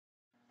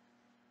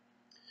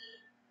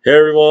Hey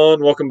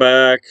everyone, welcome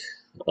back.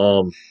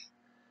 Um,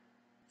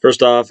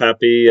 First off,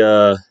 happy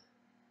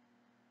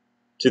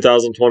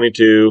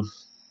 2022.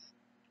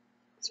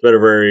 It's been a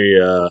very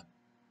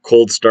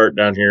cold start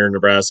down here in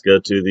Nebraska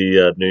to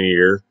the new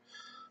year,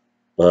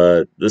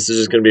 but this is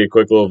just going to be a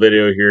quick little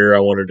video here.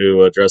 I wanted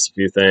to address a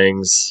few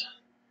things.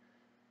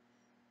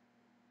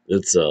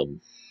 It's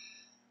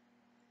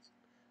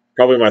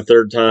probably my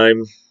third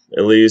time,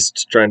 at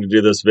least, trying to do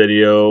this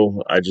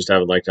video. I just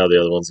haven't liked how the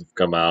other ones have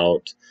come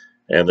out,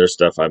 and there's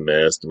stuff I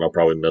missed, and I'll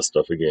probably miss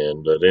stuff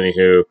again. But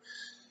anywho,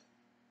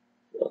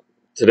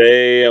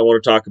 today I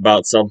want to talk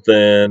about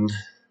something.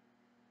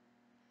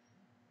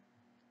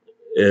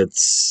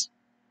 It's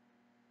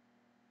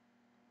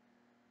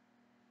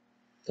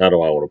How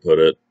do I want to put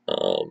it?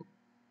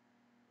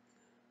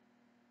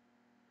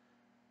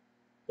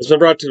 It's been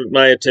brought to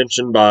my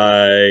attention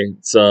by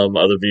some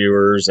other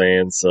viewers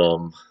and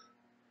some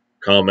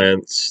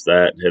comments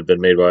that have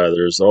been made by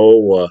others.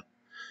 For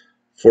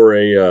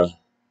a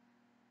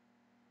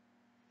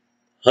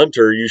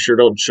hunter, you sure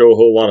don't show a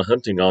whole lot of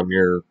hunting on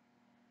your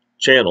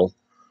channel.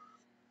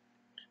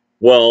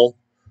 Well,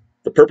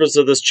 the purpose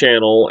of this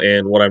channel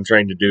and what I'm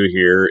trying to do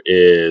here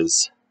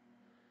is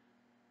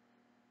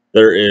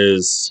there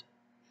is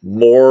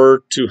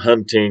more to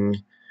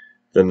hunting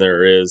than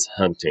there is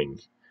hunting.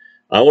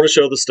 I want to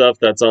show the stuff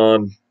that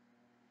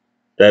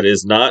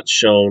is not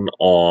shown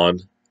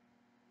on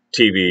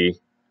TV.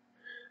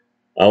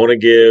 I want to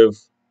give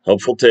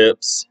helpful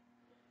tips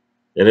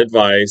and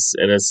advice,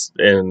 and this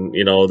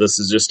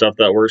is just stuff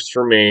that works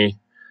for me.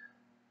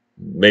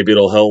 Maybe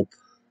it'll help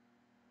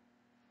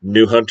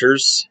new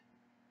hunters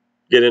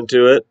get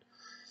into it.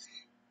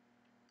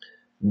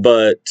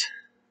 But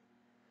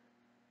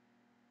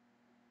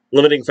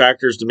limiting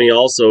factors to me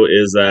also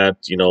is that,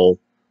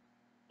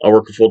 I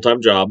work a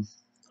full-time job.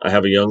 I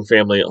have a young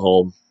family at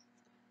home,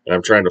 and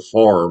I'm trying to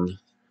farm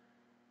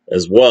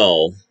as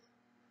well.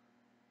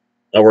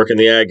 I work in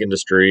the ag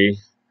industry.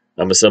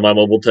 I'm a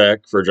semi-mobile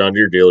tech for a John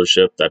Deere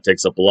dealership. That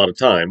takes up a lot of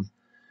time.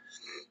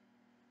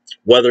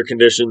 Weather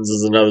conditions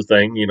is another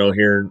thing.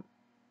 Here in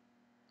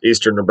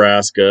eastern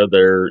Nebraska,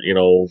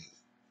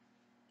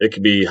 it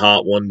could be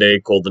hot one day,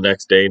 cold the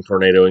next day, and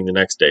tornadoing the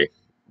next day.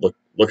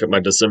 Look at my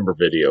December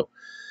video.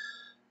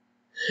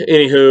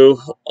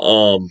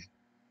 Anywho,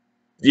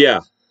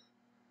 yeah,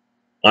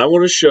 I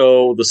want to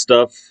show the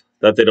stuff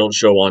that they don't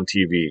show on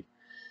TV.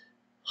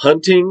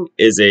 Hunting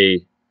is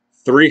a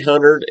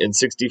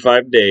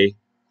 365-day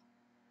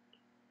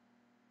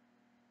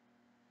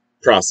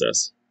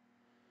process.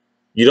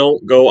 You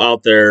don't go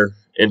out there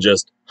and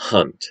just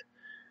hunt.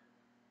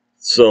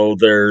 So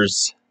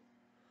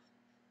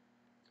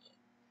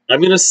I'm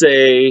going to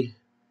say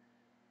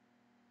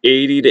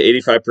 80 to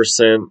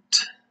 85%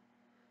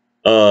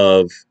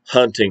 of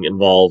hunting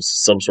involves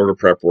some sort of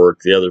prep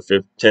work. The other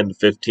 10 to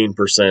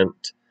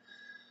 15%,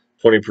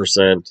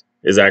 20%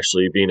 is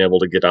actually being able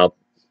to get out.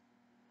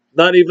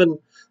 Not even,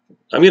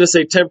 I'm going to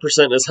say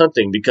 10% is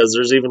hunting, because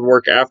there's even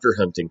work after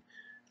hunting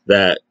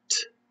that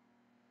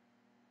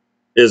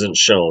isn't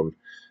shown.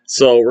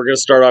 So we're going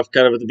to start off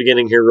kind of at the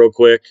beginning here real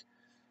quick.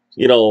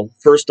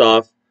 First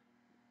off,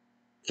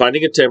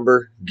 finding a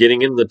timber,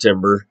 getting in the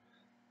timber.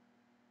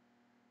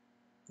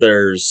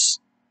 There's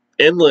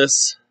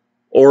endless,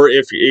 or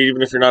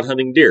even if you're not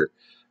hunting deer,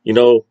 you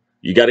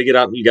got to get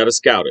out and you got to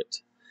scout it.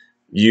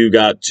 You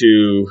got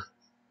to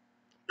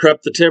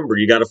prep the timber.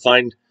 You got to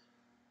find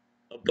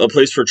a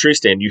place for a tree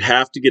stand. You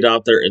have to get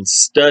out there and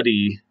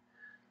study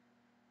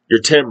your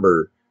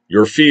timber,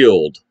 your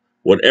field,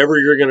 whatever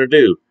you're going to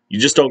do. You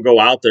just don't go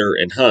out there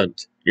and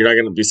hunt. You're not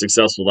going to be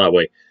successful that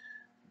way.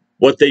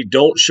 What they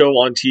don't show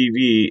on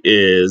TV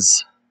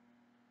is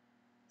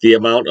the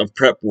amount of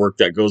prep work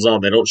that goes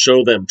on. They don't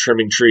show them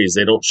trimming trees.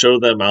 They don't show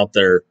them out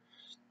there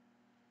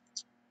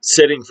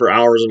sitting for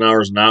hours and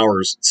hours and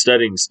hours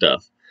studying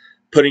stuff,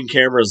 putting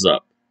cameras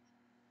up.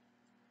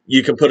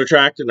 You can put a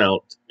tractant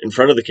out in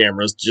front of the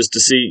cameras just to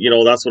see,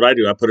 that's what I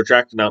do. I put a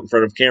tractant out in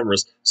front of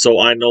cameras so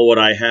I know what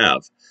I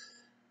have.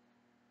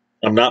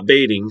 I'm not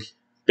baiting.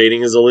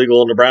 Baiting is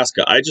illegal in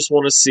Nebraska. I just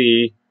want to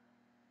see,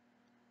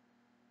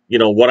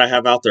 what I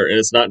have out there. And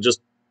it's not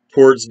just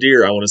towards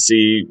deer. I want to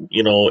see,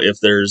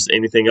 if there's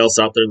anything else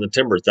out there in the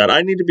timber that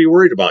I need to be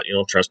worried about,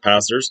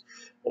 trespassers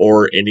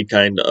or any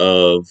kind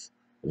of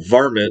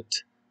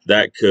varmint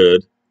that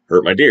could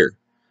hurt my deer.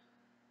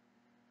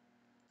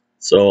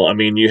 So,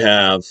 you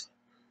have,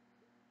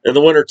 in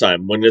the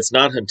wintertime, when it's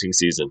not hunting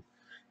season,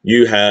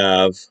 you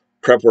have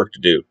prep work to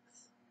do.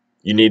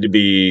 You need to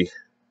be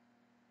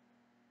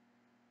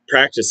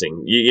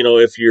practicing.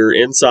 If you're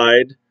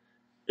inside,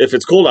 if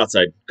it's cold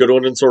outside, go to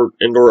an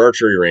indoor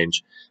archery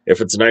range. If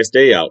it's a nice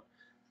day out,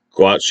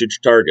 go out, shoot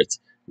your targets.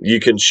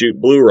 You can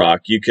shoot blue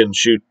rock. You can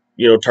shoot,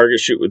 target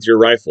shoot with your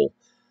rifle.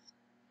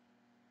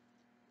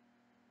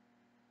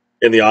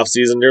 In the off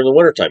season during the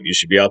wintertime, you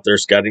should be out there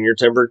scouting your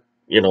timber,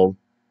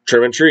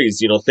 trimming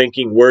trees,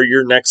 thinking where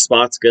your next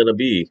spot's going to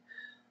be.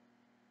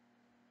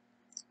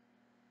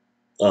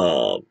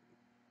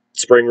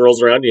 Spring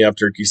rolls around, you have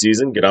turkey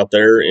season, get out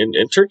there and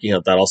turkey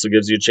hunt. That also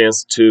gives you a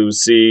chance to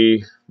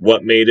see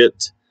what made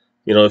it,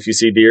 if you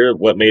see deer,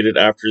 what made it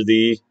after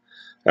the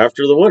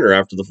winter,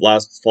 after the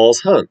last fall's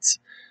hunts.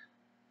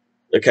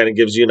 It kind of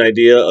gives you an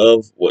idea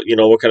of what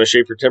kind of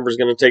shape your timber is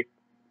going to take,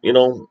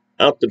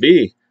 out to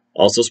be.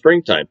 Also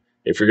springtime.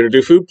 If you're going to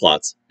do food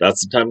plots,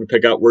 that's the time to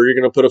pick out where you're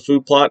going to put a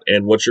food plot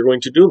and what you're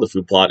going to do in the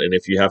food plot, and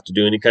if you have to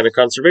do any kind of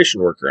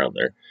conservation work around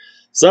there.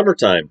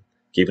 Summertime,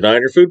 keep an eye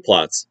on your food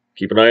plots.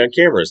 Keep an eye on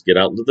cameras. Get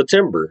out into the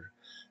timber.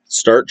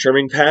 Start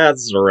trimming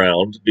paths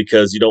around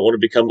because you don't want to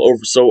become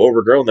so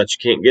overgrown that you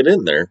can't get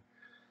in there.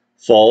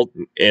 Fall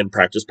and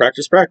practice.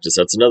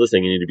 That's another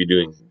thing you need to be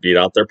doing. Get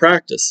out there,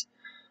 practice.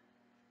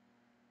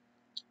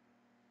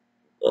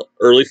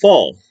 Early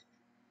fall.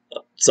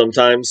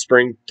 Sometimes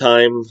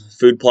springtime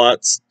food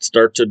plots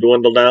start to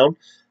dwindle down.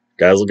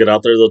 Guys will get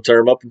out there, they'll tear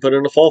them up and put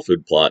in a fall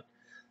food plot.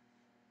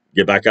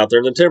 Get back out there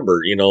in the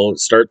timber.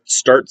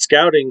 Start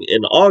scouting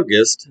in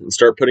August and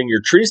start putting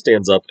your tree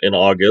stands up in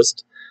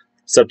August,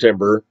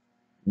 September,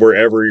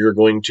 wherever you're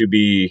going to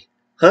be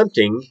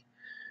hunting,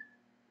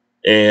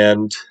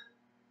 and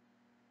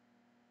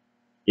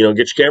get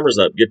your cameras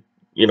up.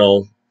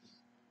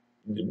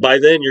 By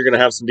then you're going to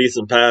have some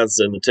decent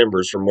paths in the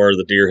timbers from where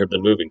the deer have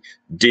been moving.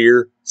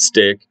 Deer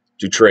stick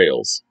to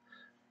trails.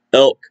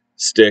 Elk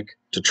stick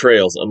to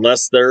trails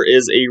unless there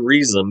is a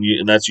reason,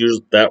 and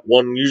that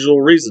one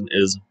usual reason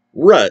is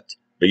rut,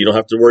 but you don't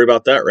have to worry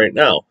about that right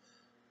now.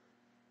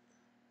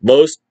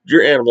 Most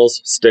your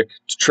animals stick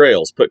to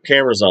trails. Put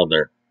cameras on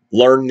there.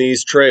 Learn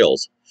these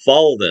trails.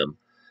 Follow them.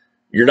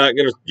 You're not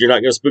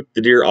gonna spook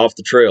the deer off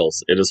the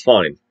trails. It is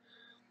fine.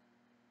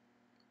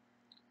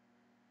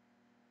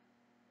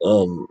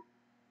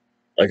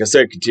 Like I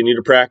said, continue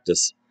to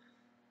practice.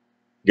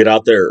 Get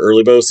out there.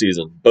 Early bow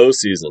season,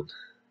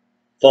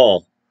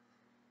 fall.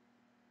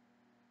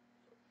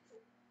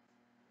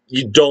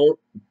 You don't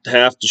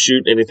have to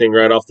shoot anything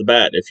right off the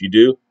bat. If you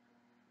do,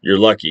 you're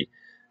lucky.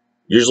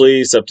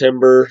 Usually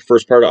September,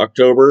 first part of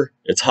October,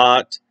 it's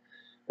hot,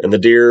 and the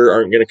deer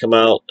aren't going to come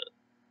out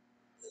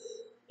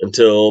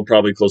until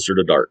probably closer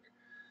to dark.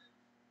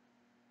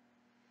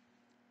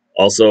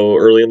 Also,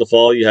 early in the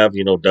fall, you have,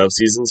 dove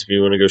seasons if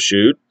you want to go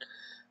shoot.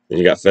 Then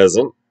you got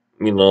pheasant.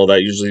 That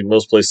usually,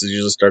 most places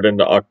usually start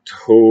into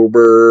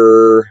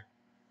October,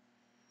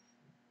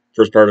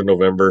 first part of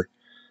November.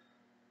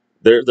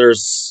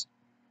 There's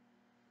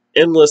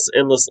endless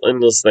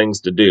things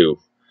to do.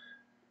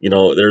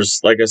 There's,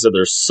 like I said,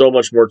 there's so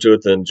much more to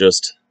it than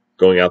just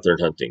going out there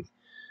and hunting.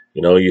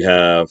 You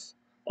have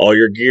all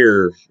your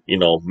gear,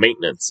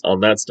 maintenance on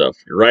that stuff.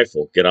 Your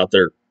rifle, get out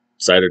there,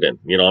 sight it in.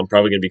 I'm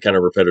probably going to be kind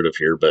of repetitive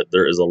here, but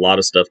there is a lot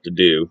of stuff to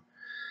do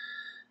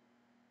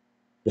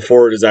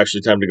before it is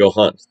actually time to go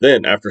hunt.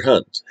 Then, after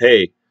hunt,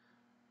 hey,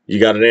 you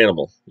got an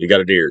animal, you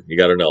got a deer, you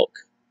got an elk,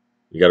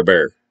 you got a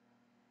bear,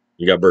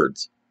 you got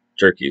birds,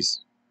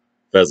 turkeys,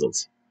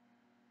 pheasants.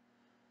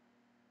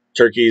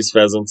 Turkeys,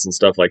 pheasants, and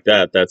stuff like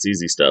that, that's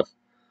easy stuff.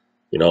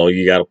 You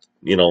gotta,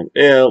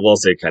 we'll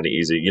say kind of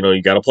easy.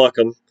 You gotta pluck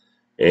them,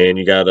 and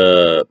you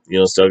gotta,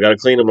 still gotta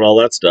clean them and all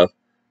that stuff.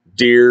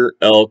 Deer,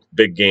 elk,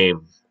 big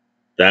game,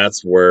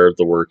 that's where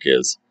the work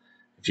is.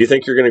 If you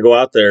think you're gonna go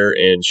out there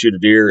and shoot a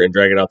deer and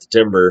drag it out the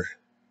timber,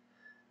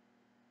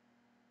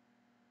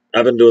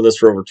 I've been doing this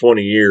for over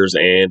 20 years,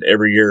 and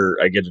every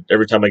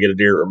time I get a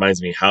deer, it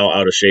reminds me how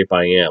out of shape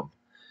I am.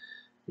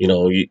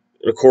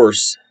 Of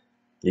course,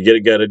 you get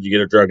it gutted, you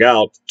get it drug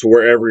out to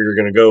wherever you're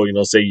going to go.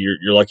 Say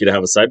you're lucky to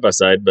have a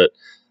side-by-side, but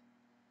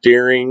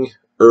during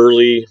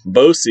early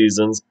bow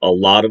seasons, a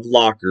lot of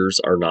lockers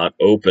are not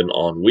open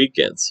on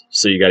weekends.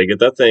 So you got to get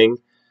that thing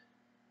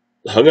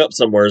hung up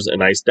somewhere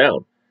and iced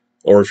down.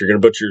 Or if you're going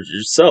to butcher it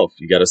yourself,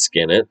 you got to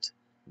skin it,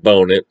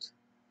 bone it,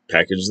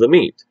 package the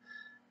meat.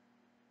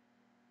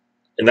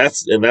 And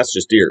that's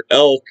just deer.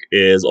 Elk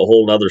is a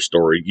whole nother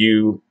story.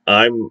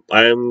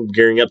 I'm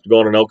gearing up to go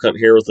on an elk hunt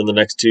here within the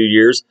next 2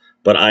 years,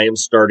 but I am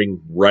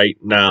starting right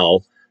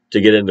now to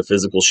get into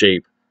physical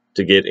shape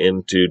to get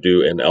into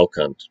do an elk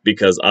hunt,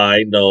 because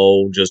I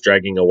know just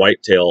dragging a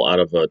whitetail out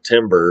of a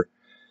timber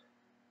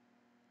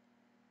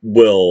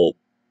will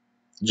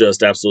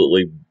just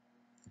absolutely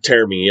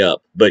tear me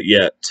up. But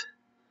yet,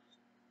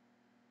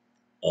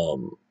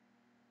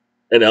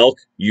 an elk,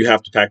 you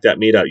have to pack that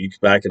meat out. You can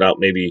pack it out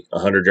maybe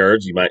 100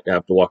 yards. You might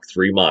have to walk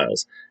 3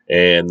 miles.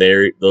 And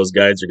those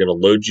guys are going to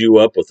load you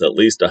up with at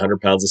least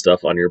 100 pounds of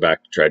stuff on your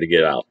back to try to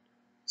get out.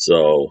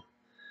 So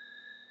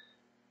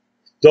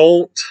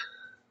don't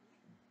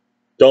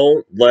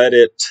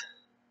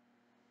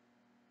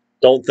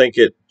think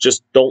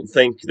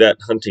that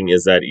hunting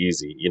is that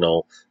easy.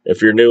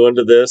 If you're new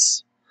into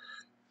this,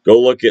 go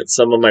look at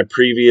some of my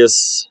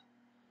previous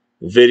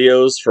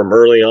videos from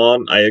early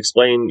on. I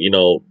explain,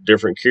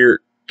 different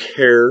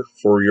care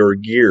for your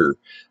gear,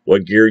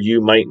 what gear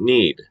you might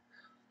need.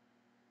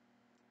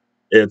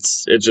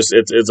 It's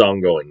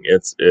ongoing.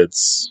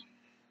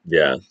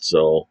 Yeah.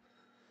 So,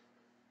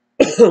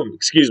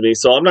 excuse me.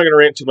 So I'm not going to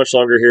rant too much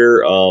longer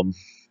here.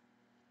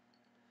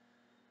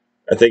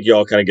 I think you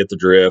all kind of get the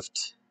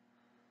drift.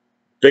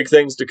 Big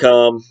things to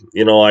come.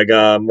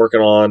 I'm working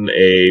on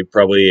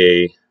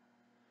probably a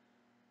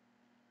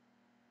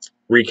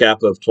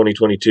recap of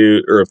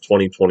 2022, or of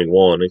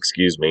 2021,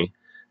 excuse me,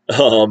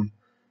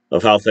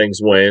 of how things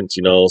went,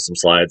 you know, some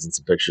slides and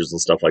some pictures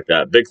and stuff like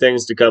that. Big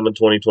things to come in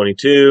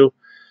 2022.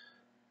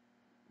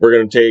 We're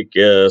going to take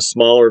a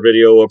smaller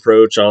video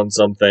approach on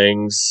some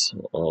things.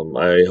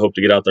 I hope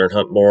to get out there and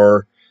hunt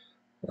more.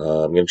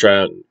 I'm going to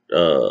try,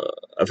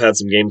 I've had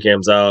some game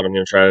cams out. I'm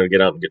going to try to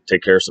get out and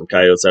take care of some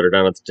coyotes that are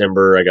down at the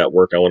timber. I got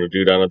work I want to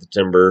do down at the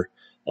timber.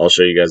 I'll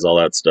show you guys all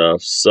that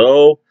stuff.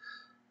 So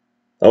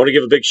I want to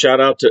give a big shout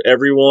out to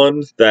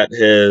everyone that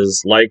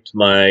has liked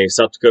my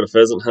South Dakota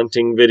pheasant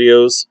hunting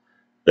videos.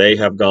 They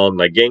have gone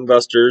like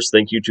gangbusters.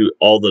 Thank you to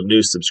all the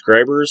new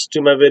subscribers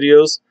to my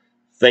videos.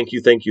 Thank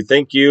you, thank you,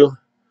 thank you.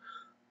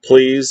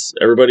 Please,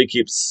 everybody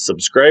keep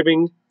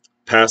subscribing.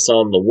 Pass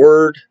on the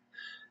word.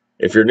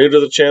 If you're new to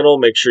the channel,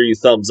 make sure you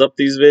thumbs up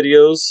these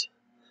videos.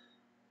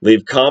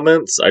 Leave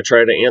comments. I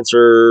try to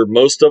answer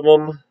most of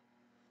them.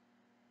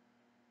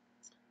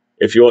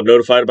 If you want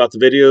notified about the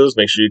videos,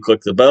 make sure you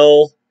click the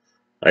bell.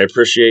 I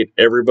appreciate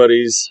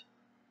everybody's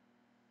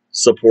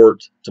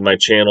support to my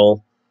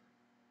channel.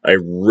 I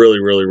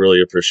really, really,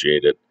 really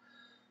appreciate it.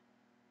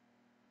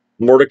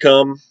 More to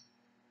come.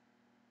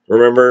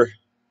 Remember,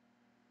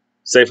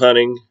 safe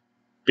hunting,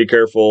 be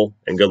careful,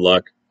 and good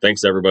luck.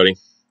 Thanks, everybody.